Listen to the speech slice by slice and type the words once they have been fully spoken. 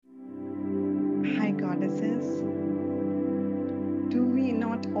my goddesses, do we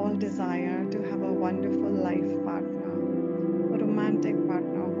not all desire to have a wonderful life partner, a romantic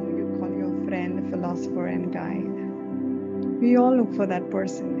partner whom you call your friend, philosopher, and guide? We all look for that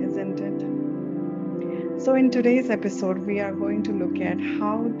person, isn't it? So, in today's episode, we are going to look at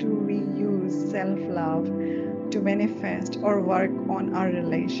how do we use self-love to manifest or work on our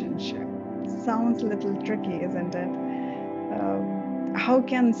relationship. Sounds a little tricky, isn't it? How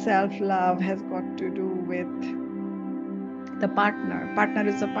can self-love has got to do with the partner? Partner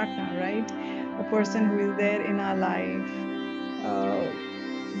is a partner, right? A person who is there in our life.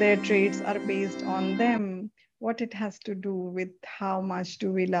 Their traits are based on them. What it has to do with how much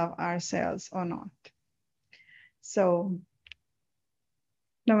do we love ourselves or not? So,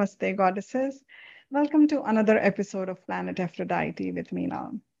 namaste, goddesses. Welcome to another episode of Planet Aphrodite with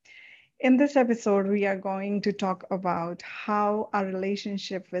Meena. In this episode, we are going to talk about how our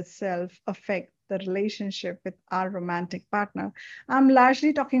relationship with self affects the relationship with our romantic partner. I'm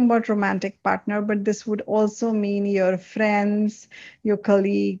largely talking about romantic partner, but this would also mean your friends, your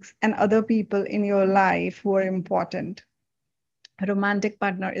colleagues, and other people in your life who are important. A romantic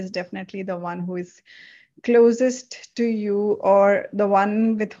partner is definitely the one who is closest to you or the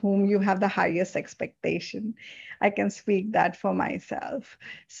one with whom you have the highest expectation. I can speak that for myself.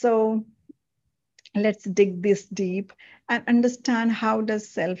 So let's dig this deep and understand how does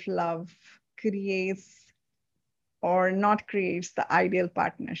self-love creates or not creates the ideal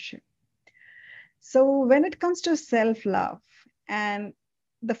partnership. So when it comes to self-love and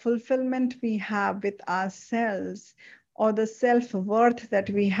the fulfillment we have with ourselves or the self-worth that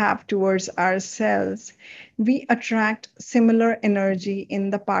we have towards ourselves, we attract similar energy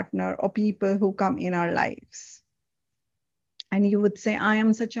in the partner or people who come in our lives. And you would say, I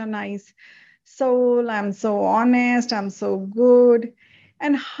am such a nice soul, I'm so honest, I'm so good.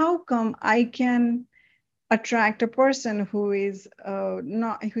 And how come I can attract a person who is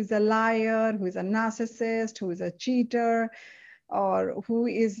not who's a liar, who is a narcissist, who is a cheater, or who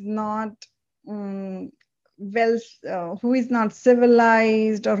is not um, well, who is not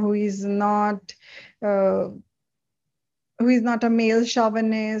civilized, or uh, who is not a male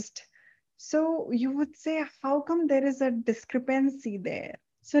chauvinist? So you would say, how come there is a discrepancy there?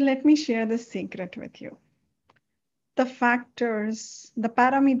 So let me share the secret with you. The factors, the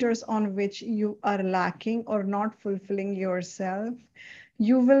parameters on which you are lacking or not fulfilling yourself,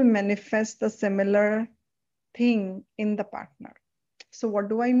 you will manifest the similar thing in the partner. So, what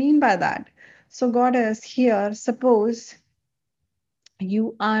do I mean by that? So, goddess, here, suppose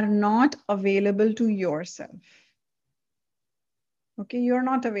you are not available to yourself. Okay, you're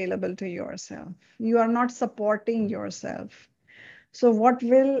not available to yourself. You are not supporting yourself. So, what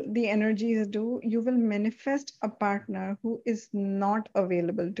will the energies do? You will manifest a partner who is not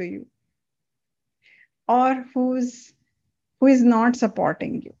available to you or who is not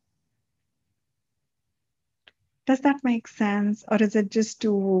supporting you. Does that make sense? Or is it just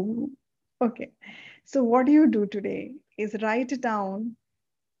too okay? So, what do you do today is write it down.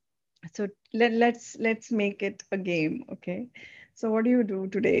 So let's make it a game, okay? So what do you do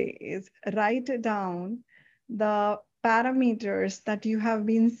today is write down the parameters that you have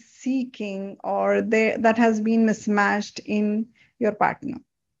been seeking or that has been mismatched in your partner,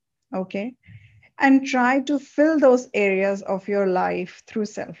 okay? And try to fill those areas of your life through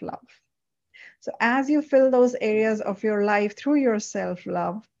self-love. So as you fill those areas of your life through your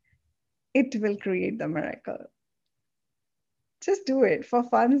self-love, it will create the miracle. Just do it for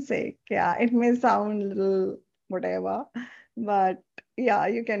fun's sake. Yeah, it may sound a little whatever, but yeah,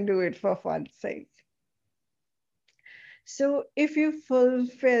 you can do it for fun's sake. So if you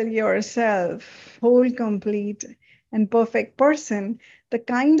fulfill yourself, whole, complete, and perfect person, the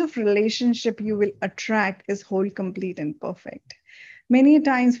kind of relationship you will attract is whole, complete, and perfect. Many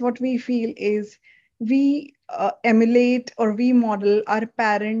times, what we feel is we emulate or we model our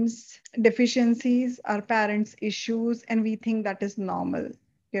parents' deficiencies, our parents' issues, and we think that is normal.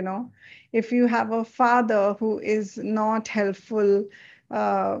 You know, if you have a father who is not helpful,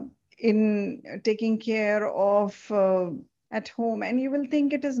 uh, in taking care of at home, and you will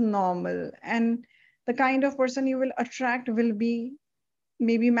think it is normal, and the kind of person you will attract will be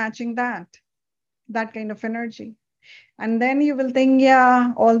maybe matching that kind of energy, and then you will think,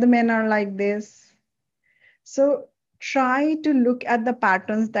 yeah, all the men are like this. So try to look at the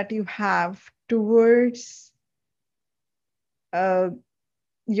patterns that you have towards uh,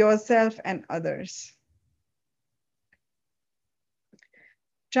 yourself and others.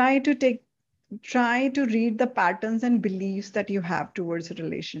 try to take Try to read the patterns and beliefs that you have towards a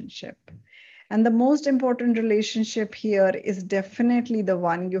relationship, And the most important relationship here is definitely the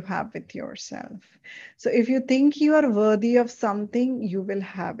one you have with yourself. So if you think you are worthy of something, you will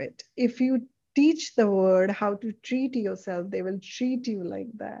have it. If you teach the world how to treat yourself, they will treat you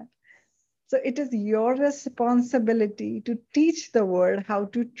like that. So it is your responsibility to teach the world how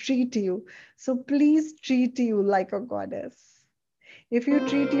to treat you. So please treat you like a goddess. If you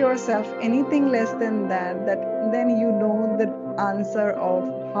treat yourself anything less than that, then you know the answer of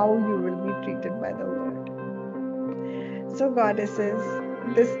how you will be treated by the world. So, goddesses,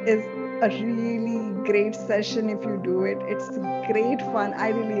 this is a really great session if you do it. It's great fun. I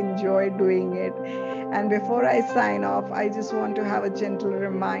really enjoy doing it. And before I sign off, I just want to have a gentle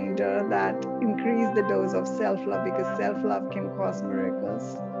reminder that increase the dose of self love because self love can cause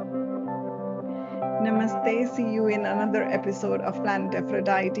miracles. Namaste. See you in another episode of Planet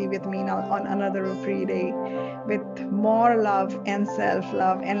Aphrodite with Meena on another free day with more love and self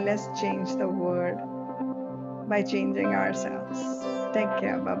love. And let's change the world by changing ourselves. Take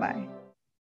care. Bye bye.